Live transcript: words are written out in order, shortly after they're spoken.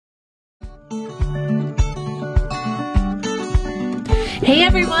Hey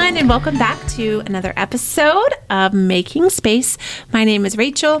everyone, and welcome back to another episode of Making Space. My name is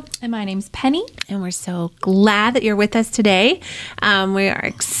Rachel. And my name's Penny. And we're so glad that you're with us today. We are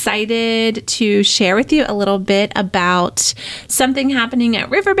excited to share with you a little bit about something happening at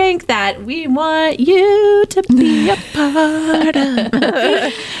Riverbank that we want you to be a part of.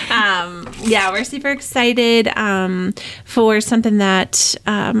 We're super excited for something that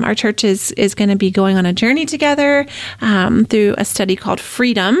our church is going to be going on a journey together through a study called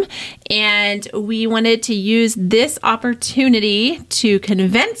Freedom. And we wanted to use this opportunity to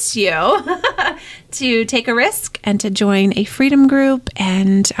convince you to take a risk and to join a freedom group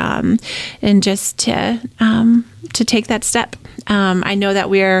and just to take that step. I know that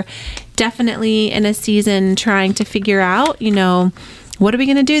we're definitely in a season trying to figure out, what are we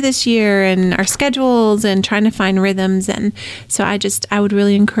going to do this year and our schedules and trying to find rhythms. And so I would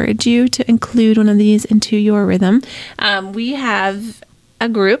really encourage you to include one of these into your rhythm. We have a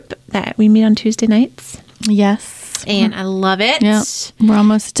group that we meet on Tuesday nights. Yes. And I love it. Yep. We're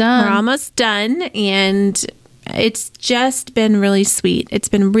almost done. And it's just been really sweet. It's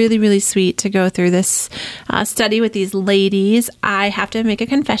been really, really sweet to go through this study with these ladies. I have to make a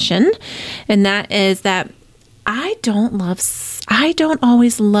confession, and that is that I don't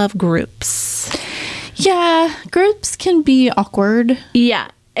always love groups. Yeah, groups can be awkward. Yeah.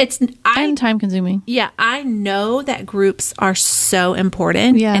 And time consuming. Yeah, I know that groups are so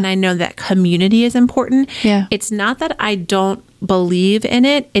important. Yeah. And I know that community is important. Yeah. It's not that I don't believe in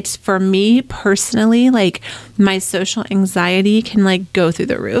it. It's for me personally, like my social anxiety can go through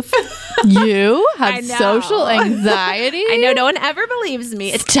the roof. You have social anxiety? I know no one ever believes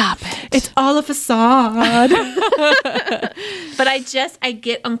me. Stop it. It's all a facade. But I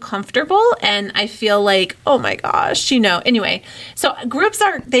get uncomfortable and I feel like, oh my gosh, anyway. So groups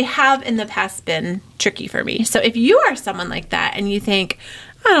they have in the past been tricky for me. So if you are someone like that and you think,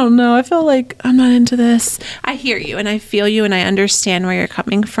 I don't know, I feel like I'm not into this, I hear you and I feel you and I understand where you're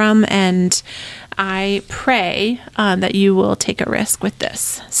coming from. And I pray that you will take a risk with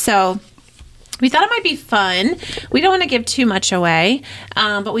this. So we thought it might be fun. We don't want to give too much away,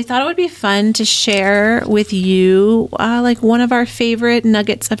 but we thought it would be fun to share with you one of our favorite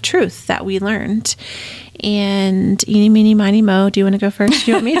nuggets of truth that we learned. And eeny, meeny, miny, mo. Do you want to go first?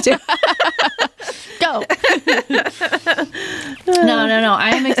 Do you want me to? Go. No.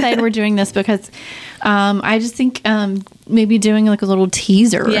 I am excited we're doing this because I just think maybe doing a little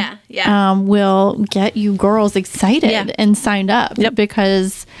teaser will get you girls excited and signed up. Yep.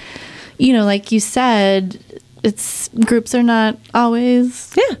 Because, like you said, groups are not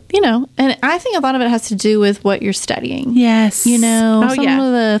always, and I think a lot of it has to do with what you're studying. Yes. Some of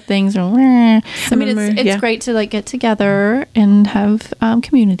the things are, it's great to get together and have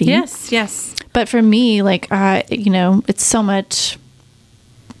community. Yes. But for me, it's so much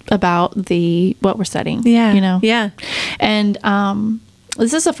about what we're studying. Yeah. Yeah. And,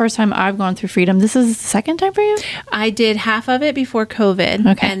 this is the first time I've gone through Freedom. This is the second time for you? I did half of it before COVID.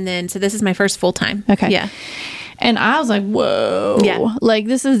 Okay. And then, so this is my first full time. Okay. Yeah. And I was like, whoa. Yeah.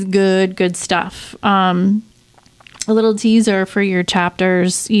 This is good stuff. A little teaser for your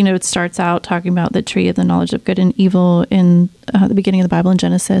chapters. It starts out talking about the tree of the knowledge of good and evil in the beginning of the Bible in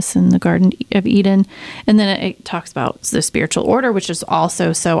Genesis and the Garden of Eden. And then it talks about the spiritual order, which is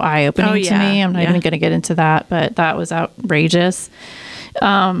also so eye-opening to me. I'm not even going to get into that, but that was outrageous.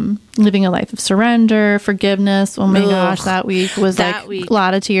 Living a life of surrender, forgiveness. Oh my gosh, that week was a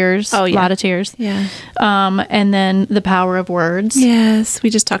lot of tears. Oh yeah. A lot of tears. Yeah. And then the power of words. Yes. We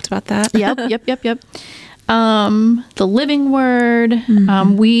just talked about that. Yep. The living word.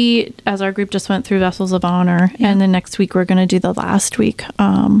 Mm-hmm. We, as our group, just went through Vessels of Honor, and then next week we're going to do the last week,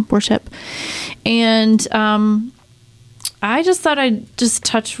 worship. And, I just thought I'd just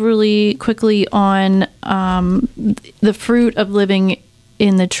touch really quickly on, the fruit of living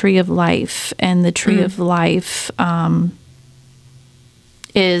in the tree of life, and the tree of life,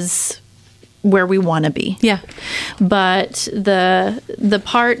 is where we want to be. Yeah. But the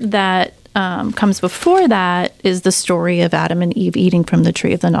part that comes before that is the story of Adam and Eve eating from the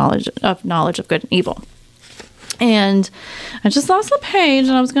tree of the knowledge of good and evil. And I just lost the page,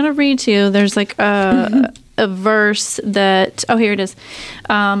 and I was going to read to you. There's a verse that, here it is,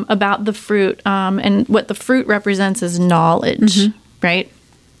 about the fruit, and what the fruit represents is knowledge, right?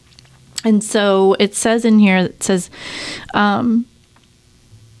 And so it says in here, it says, God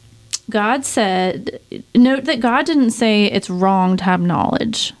said, note that God didn't say it's wrong to have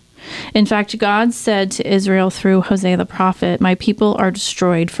knowledge. In fact, God said to Israel through Hosea the prophet, "My people are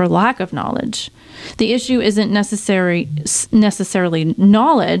destroyed for lack of knowledge." The issue isn't necessarily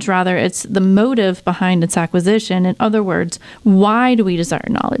knowledge, rather it's the motive behind its acquisition. In other words, why do we desire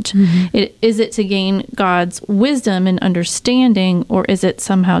knowledge? Is it to gain God's wisdom and understanding, or is it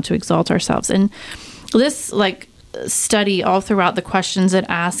somehow to exalt ourselves? And this study all throughout the questions it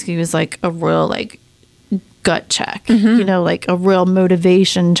asks you is like a real gut check, like a real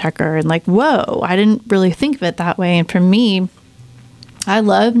motivation checker, and whoa, I didn't really think of it that way. And for me, I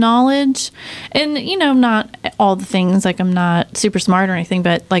love knowledge, and not all the things, I'm not super smart or anything,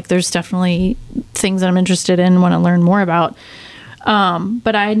 but there's definitely things that I'm interested in, want to learn more about.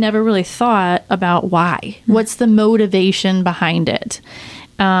 But I never really thought about why. What's the motivation behind it?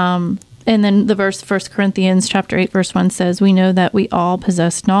 And then the verse, 1 Corinthians chapter 8, verse 1 says, we know that we all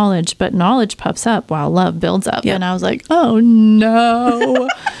possess knowledge, but knowledge puffs up while love builds up. Yep. And I was like, oh no,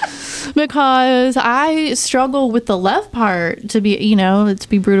 because I struggle with the love part, to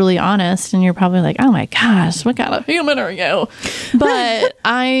be brutally honest. And you're probably like, oh my gosh, what kind of human are you? But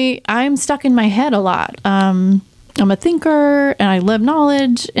I'm stuck in my head a lot. I'm a thinker and I love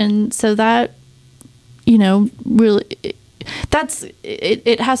knowledge. And so that, really... that's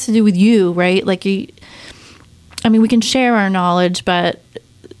it has to do with you, right? We can share our knowledge, but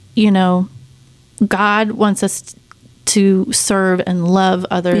God wants us to serve and love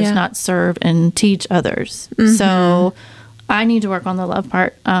others, not serve and teach others. So I need to work on the love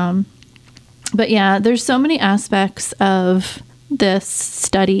part. But yeah, there's so many aspects of this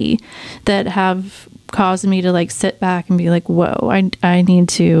study that have caused me to sit back and be like, whoa, I need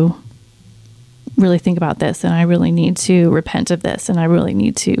to really think about this, and I really need to repent of this, and I really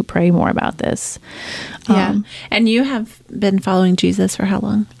need to pray more about this. And you have been following Jesus for how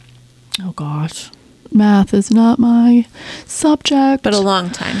long? Oh gosh, math is not my subject, but a long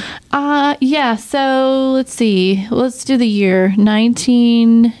time. So let's see, let's do the year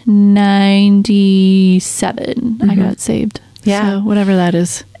 1997. I got saved. So whatever that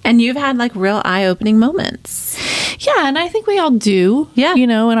is. And you've had real eye-opening moments. Yeah, and I think we all do. Yeah.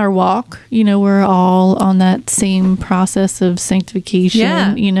 In our walk, we're all on that same process of sanctification,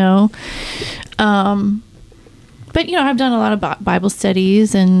 But, I've done a lot of Bible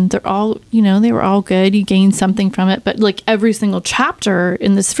studies, and they're all, they were all good. You gain something from it. But every single chapter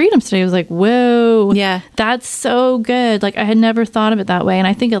in this freedom study was like, whoa, yeah, that's so good. I had never thought of it that way. And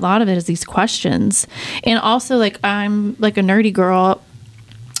I think a lot of it is these questions. And also, I'm a nerdy girl.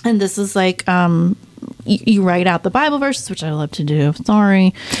 And this is you write out the Bible verses, which I love to do.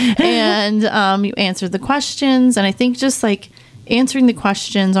 Sorry. And you answer the questions. And I think just answering the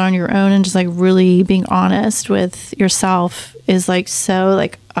questions on your own and just really being honest with yourself is so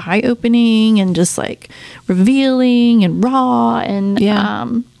eye-opening and just revealing and raw. And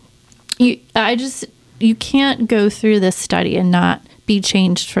you can't go through this study and not be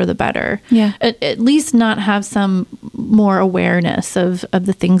changed for the better. Yeah. At least not have some more awareness of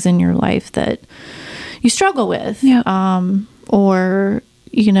the things in your life that you struggle with. Yeah. Or,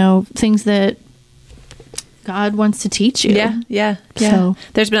 things that God wants to teach you. Yeah. So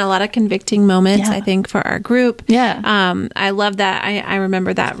there's been a lot of convicting moments, I think, for our group. Yeah. I love that. I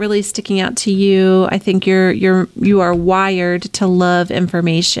remember that really sticking out to you. I think you are wired to love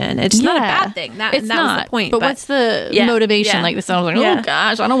information. It's not a bad thing. That was the point. But what's the motivation? This, I was oh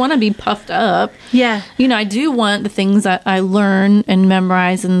gosh, I don't want to be puffed up. Yeah. I do want the things that I learn and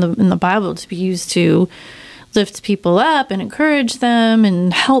memorize in the Bible to be used to lift people up and encourage them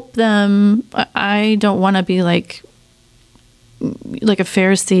and help them. I don't want to be like a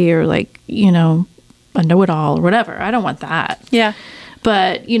Pharisee or a know-it-all or whatever. I don't want that. Yeah.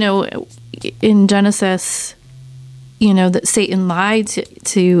 But, in Genesis, that Satan lied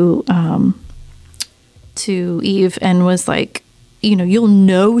to Eve and was you'll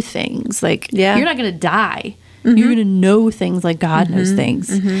know things. You're not going to die. Mm-hmm. You're going to know things like God knows things.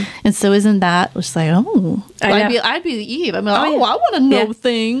 Mm-hmm. And so isn't that just I'd be Eve. I want to know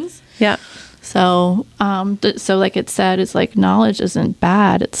things. Yeah. So, like it said, it's knowledge isn't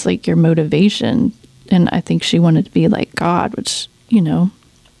bad. It's your motivation. And I think she wanted to be like God, which, we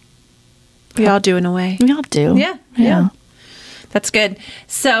all do in a way. We all do. Yeah. That's good.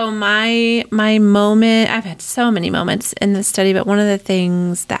 So my moment, I've had so many moments in this study, but one of the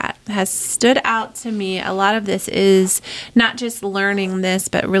things that has stood out to me, a lot of this is not just learning this,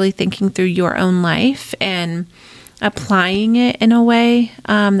 but really thinking through your own life and applying it in a way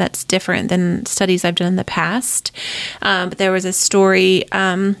that's different than studies I've done in the past. But there was a story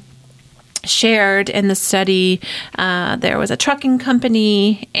shared in the study, there was a trucking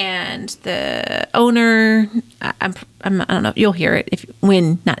company, and the owner, I don't know, you'll hear it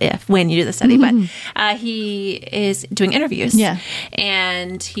when you do the study, but he is doing interviews. Yeah.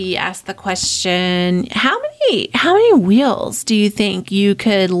 And he asked the question, how many wheels do you think you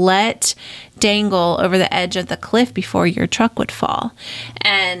could let dangle over the edge of the cliff before your truck would fall?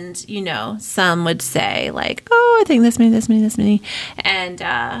 And, some would say like, oh, I think this many.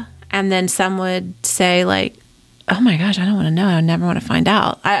 And then some would say like, oh my gosh, I don't want to know. I never want to find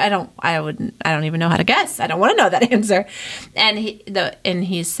out. I don't even know how to guess. I don't want to know that answer. And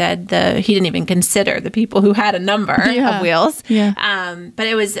he said he didn't even consider the people who had a number of wheels. Yeah. But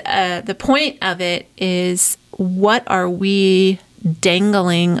it was, the point of it is, what are we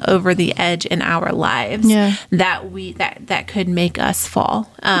dangling over the edge in our lives that could make us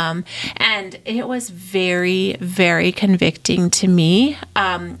fall? And it was very, very convicting to me.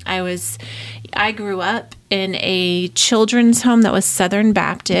 I grew up in a children's home that was Southern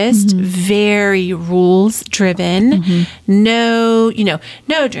Baptist, very rules driven. No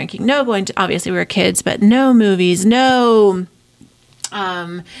drinking, no going to, obviously we were kids, but no movies, no,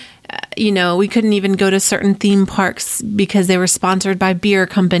 we couldn't even go to certain theme parks because they were sponsored by beer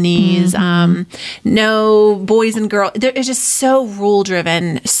companies. No boys and girls. It's just so rule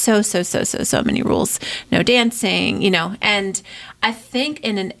driven. So many rules. No dancing, and I think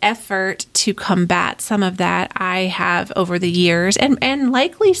in an effort to combat some of that, I have over the years and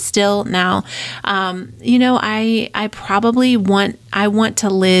likely still now, I probably want to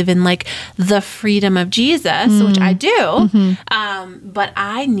live in like the freedom of Jesus, which I do. But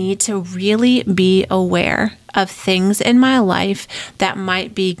I need to really be aware of things in my life that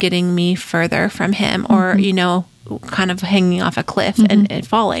might be getting me further from him, or, kind of hanging off a cliff and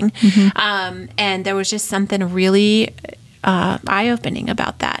falling. And there was just something really eye-opening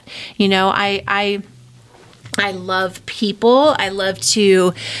about that. I love people. I love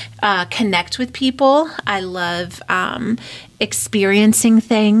to connect with people. I love experiencing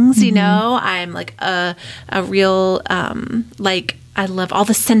things. I'm like a real I love all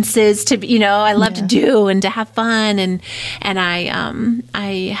the senses to be, I love to do and to have fun. And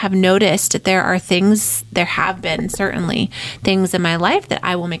I have noticed that there have been certainly things in my life that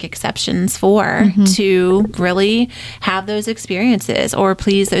I will make exceptions for to really have those experiences or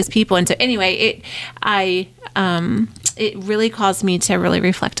please those people. And so anyway, it really caused me to really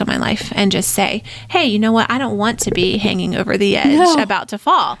reflect on my life and just say, hey, you know what? I don't want to be hanging over the edge about to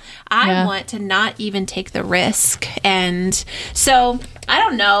fall. I want to not even take the risk. And so I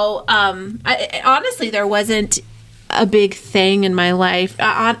don't know. Honestly, there wasn't a big thing in my life.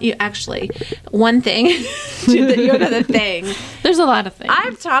 Actually, one thing, another thing. There's a lot of things.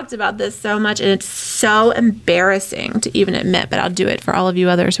 I've talked about this so much, and it's so embarrassing to even admit, but I'll do it for all of you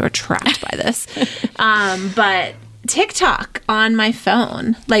others who are trapped by this. But TikTok on my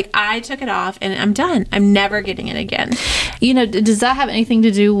phone, like I took it off and I'm done. I'm never getting it again. Does that have anything to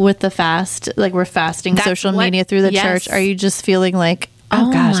do with the fast? Like we're fasting social media through the church. Are you just feeling like, oh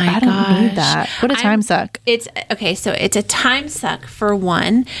gosh, I don't need that? What a time suck. It's okay. So it's a time suck for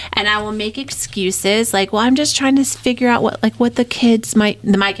one, and I will make excuses like, well, I'm just trying to figure out what the kids my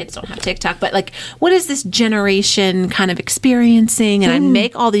kids don't have TikTok, but like, what is this generation kind of experiencing? And I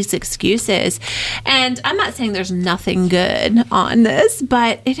make all these excuses, and I'm not saying there's nothing good on this,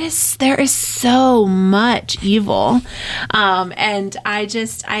 but there is so much evil. And I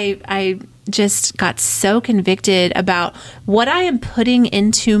just got so convicted about what I am putting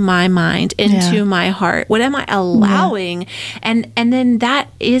into my mind, into my heart. What am I allowing? And then that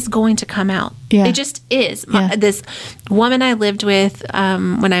is going to come out. Yeah. It just is. This woman I lived with,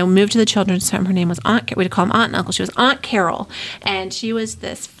 when I moved to the children's home, her name was we'd call them Aunt and Uncle. She was Aunt Carol. And she was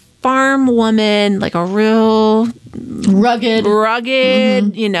this farm woman, like a real rugged,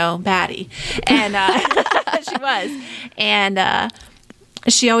 baddie. And she was. And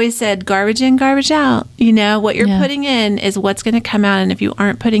she always said, garbage in, garbage out. What you're putting in is what's going to come out. And if you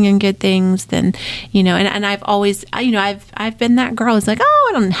aren't putting in good things, then, and I've always, I've been that girl who's like, oh,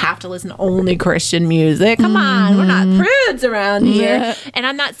 I don't have to listen to only Christian music. Come on, we're not prudes around here. And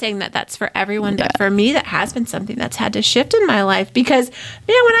I'm not saying that that's for everyone, but for me, that has been something that's had to shift in my life because,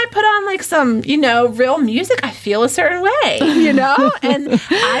 when I put on like some, real music, I feel a certain way, and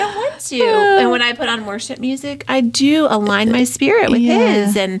I don't want to. And when I put on worship music, I do align my spirit with his.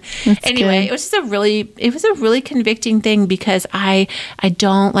 And anyway, it was just a really convicting thing because I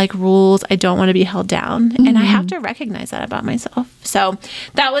don't like rules. I don't want to be held down. And I have to recognize that about myself. So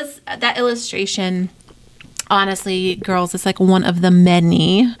that illustration, honestly, girls, it's like one of the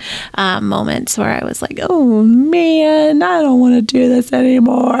many moments where I was like, oh man, I don't want to do this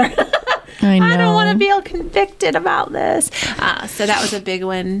anymore. I know. I don't want to feel convicted about this. So that was a big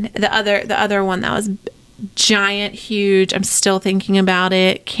one. The other one that was giant, huge. I'm still thinking about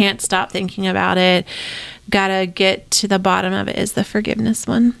it. Can't stop thinking about it. Gotta get to the bottom of it is the forgiveness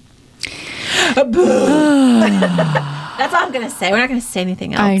one. That's all I'm going to say. We're not going to say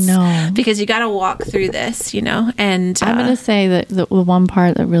anything else. I know. Because you got to walk through this, and I'm going to say that the one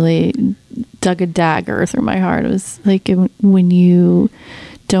part that really dug a dagger through my heart was like when you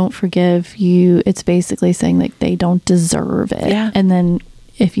don't forgive, it's basically saying like they don't deserve it. Yeah. And then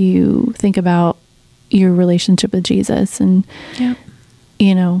if you think about your relationship with Jesus and,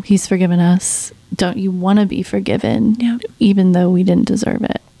 he's forgiven us, don't you want to be forgiven even though we didn't deserve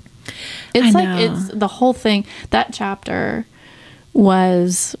it? It's it's the whole thing. That chapter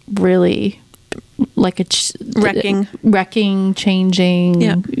was really like a wrecking,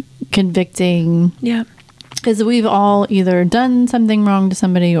 changing, convicting. Yeah. Because we've all either done something wrong to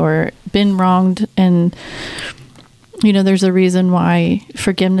somebody or been wronged. And, there's a reason why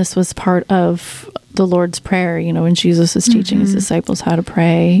forgiveness was part of the Lord's Prayer. When Jesus was teaching his disciples how to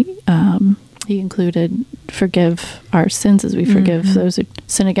pray, he included forgive our sins as we forgive those who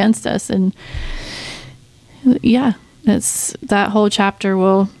sin against us. And it's that whole chapter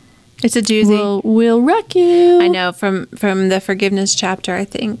it's a doozy. Will wreck you. I know from the forgiveness chapter, I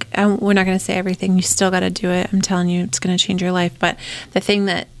think we're not going to say everything. You still got to do it. I'm telling you, it's going to change your life. But the thing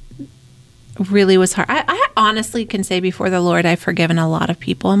that really was hard, I honestly can say before the Lord, I've forgiven a lot of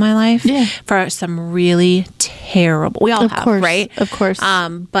people in my life for some really terrible, we all have, right? Of course.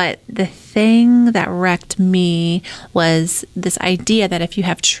 But the thing that wrecked me was this idea that if you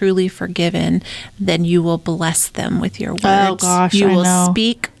have truly forgiven, then you will bless them with your words. Oh gosh, you will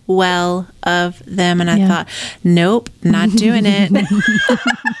speak well of them. And I thought, nope, not doing it.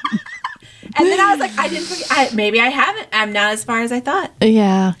 And then I was like, I didn't forget. Maybe I haven't. I'm not as far as I thought.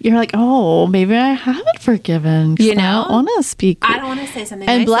 Yeah. You're like, oh, maybe I haven't forgiven. I don't want to speak. I don't want to say something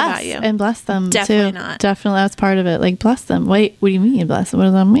nice about you. And bless them, Definitely too. not. Definitely, that's part of it. Like, bless them. Wait, what do you mean, bless them? What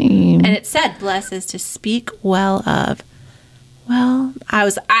does that mean? And it said, bless is to speak well of. Well,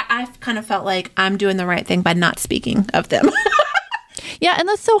 I kind of felt like I'm doing the right thing by not speaking of them. Yeah, and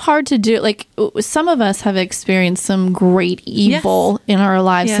that's so hard to do. Like, some of us have experienced some great evil in our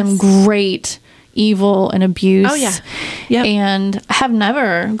lives, some great evil and abuse. Oh, yeah. Yep. And have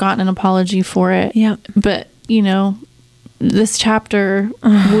never gotten an apology for it. Yep. But, this chapter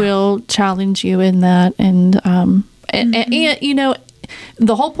will challenge you in that. And, and,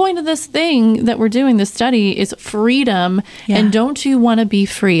 the whole point of this thing that we're doing, this study, is freedom. Yeah. And don't you want to be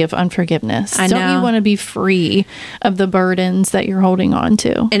free of unforgiveness? Don't you want to be free of the burdens that you're holding on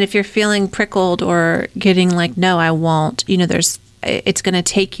to? And if you're feeling prickled or getting like, no, I won't, it's going to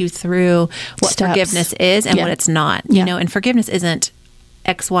take you through what forgiveness is and what it's not, and forgiveness isn't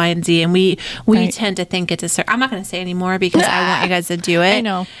X, Y, and Z. And we tend to think it's I'm not going to say anymore because I want you guys to do it. I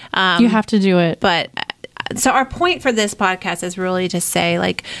know. You have to do it. But so our point for this podcast is really to say,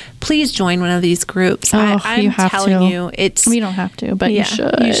 like, please join one of these groups. I'm telling you, we don't have to, but you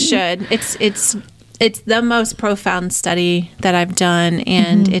should. You should. It's the most profound study that I've done,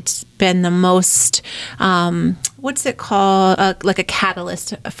 and it's been the most, what's it called? Like a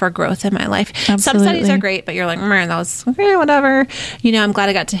catalyst for growth in my life. Absolutely. Some studies are great, but you're like, man, that was whatever. I'm glad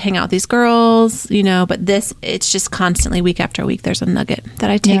I got to hang out with these girls, but this, it's just constantly week after week, there's a nugget that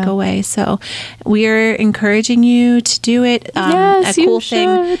I take away. So we're encouraging you to do it. Yes, a cool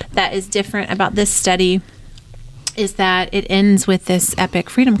thing that is different about this study is that it ends with this epic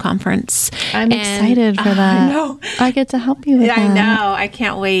freedom conference. I'm excited for that. I know. I get to help you with that. I know. I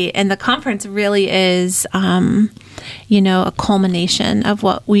can't wait. And the conference really is, a culmination of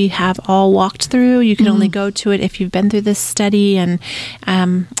what we have all walked through. You can only go to it if you've been through this study, and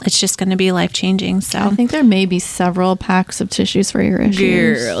it's just going to be life-changing. So I think there may be several packs of tissues for your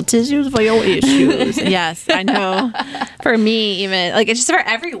issues. Girl, tissues for your issues. Yes, I know. For me, even. Like, it's just for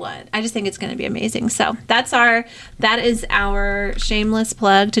everyone. I just think it's going to be amazing. So that is our shameless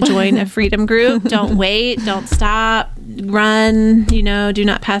plug to join a freedom group. Don't wait. Don't stop. Run. Do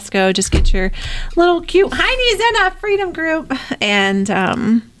not pass go. Just get your little cute heinies in a freedom group. And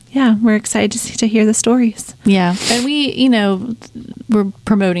we're excited to hear the stories. Yeah. And we're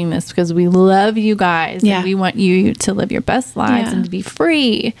promoting this because we love you guys. Yeah. And we want you to live your best lives and to be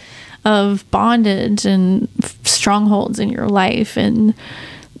free of bondage and strongholds in your life. And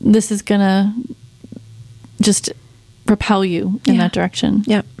this is going to just propel you in that direction.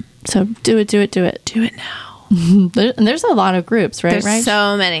 Yep. So do it. Do it now. And there's a lot of groups, right? There's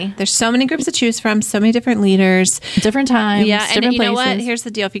so many. There's so many groups to choose from, so many different leaders. Different times. Yeah, and different you know places. what? Here's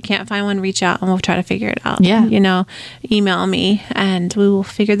the deal. If you can't find one, reach out and we'll try to figure it out. Yeah. Email me and we will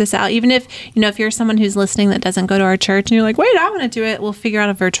figure this out. Even if, if you're someone who's listening that doesn't go to our church and you're like, wait, I want to do it, we'll figure out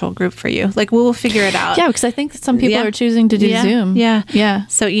a virtual group for you. Like, we will figure it out. Yeah, because I think some people are choosing to do Zoom. Yeah. Yeah.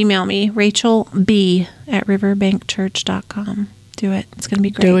 So email me, rachelb@riverbankchurch.com. Do it. It's going to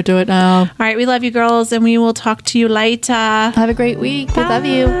be great. Do it now. All right. We love you, girls, and we will talk to you later. Have a great week. We love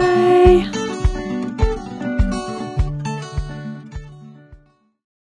you.